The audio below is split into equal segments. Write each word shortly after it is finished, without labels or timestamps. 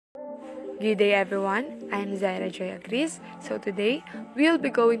Good day everyone, I'm Zaira Joy Agris. So today, we'll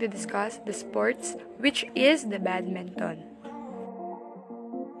be going to discuss the sports which is the badminton.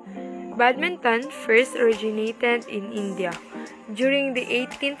 Badminton first originated in India during the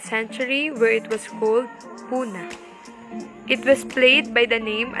 18th century where it was called Pune. It was played by the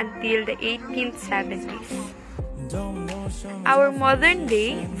name until the 1870s. Our modern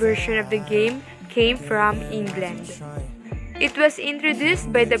day version of the game came from England. It was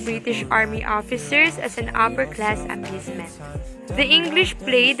introduced by the British Army officers as an upper-class amusement. The English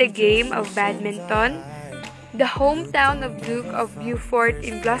played the game of badminton, the hometown of Duke of Beaufort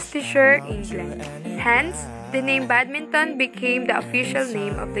in Gloucestershire, England. Hence, the name badminton became the official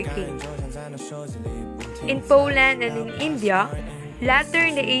name of the game. In Poland and in India, later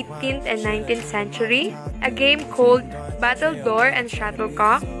in the 18th and 19th century, a game called battledore and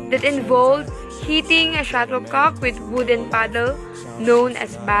shuttlecock that involved hitting a shuttlecock with wooden paddle known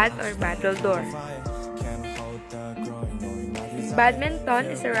as bat or battledore. Badminton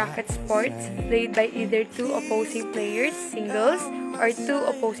is a racket sport played by either two opposing players singles or two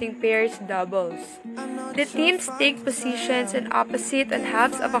opposing pairs doubles. The teams take positions on opposite and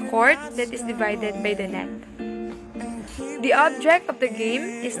halves of a court that is divided by the net. The object of the game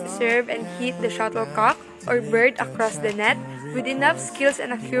is to serve and hit the shuttlecock or bird across the net with enough skills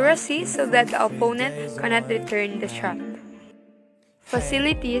and accuracy so that the opponent cannot return the shot.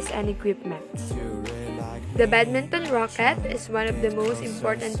 Facilities and equipment. The badminton racket is one of the most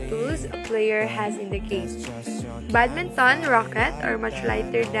important tools a player has in the game. Badminton rackets are much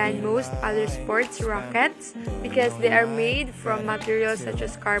lighter than most other sports rackets because they are made from materials such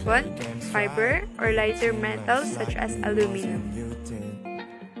as carbon, fiber, or lighter metals such as aluminum.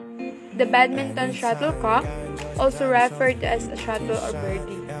 The badminton shuttlecock, also referred to as a shuttle or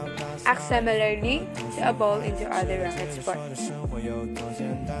birdie, acts similarly to a ball into other racket sports.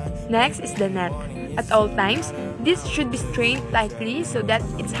 Next is the net. At all times, this should be strained tightly so that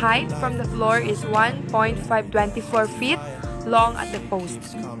its height from the floor is 1.524 feet long at the post.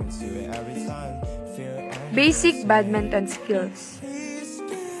 Basic badminton skills.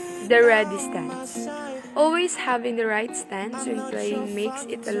 The ready stance. Always having the right stance when playing makes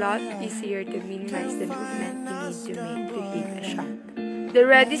it a lot easier to minimize the movement you need to make to hit a shot. The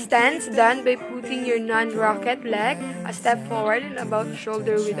ready stance done by putting your non-racket leg a step forward and about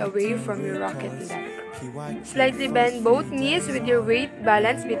shoulder width away from your racket leg. Slightly bend both knees with your weight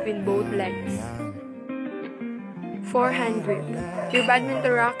balanced between both legs. Forehand grip. Your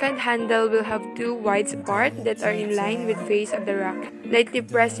badminton racket handle will have two wides apart that are in line with face of the racket. Lightly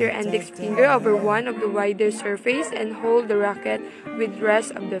press your index finger over one of the wider surface and hold the racket with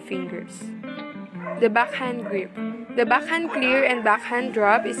rest of the fingers. The backhand grip. The backhand clear and backhand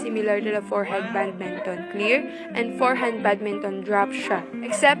drop is similar to the forehand badminton clear and forehand badminton drop shot,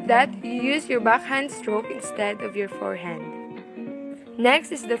 except that you use your backhand stroke instead of your forehand.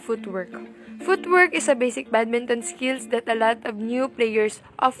 Next is the footwork. Footwork is a basic badminton skills that a lot of new players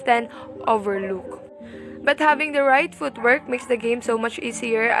often overlook. But having the right footwork makes the game so much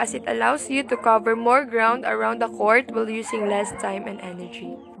easier as it allows you to cover more ground around the court while using less time and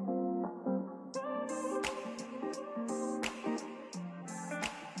energy.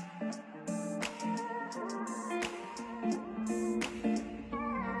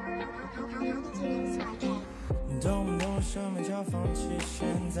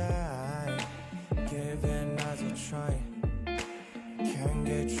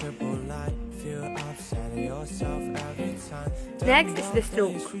 Next is the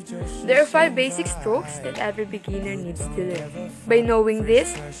stroke. There are 5 basic strokes that every beginner needs to learn. By knowing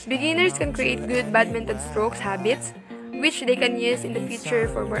this, beginners can create good badminton strokes habits, which they can use in the future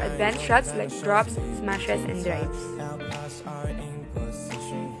for more advanced shots like drops, smashes, and drives.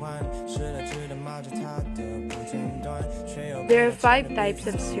 There are 5 types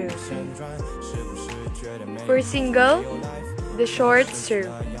of serve. For single, the short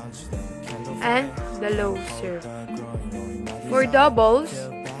serve and the low serve. For doubles,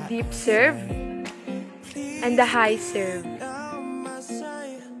 deep serve and the high serve.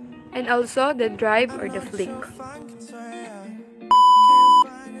 And also the drive or the flick.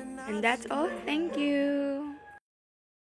 And that's all. Thank you.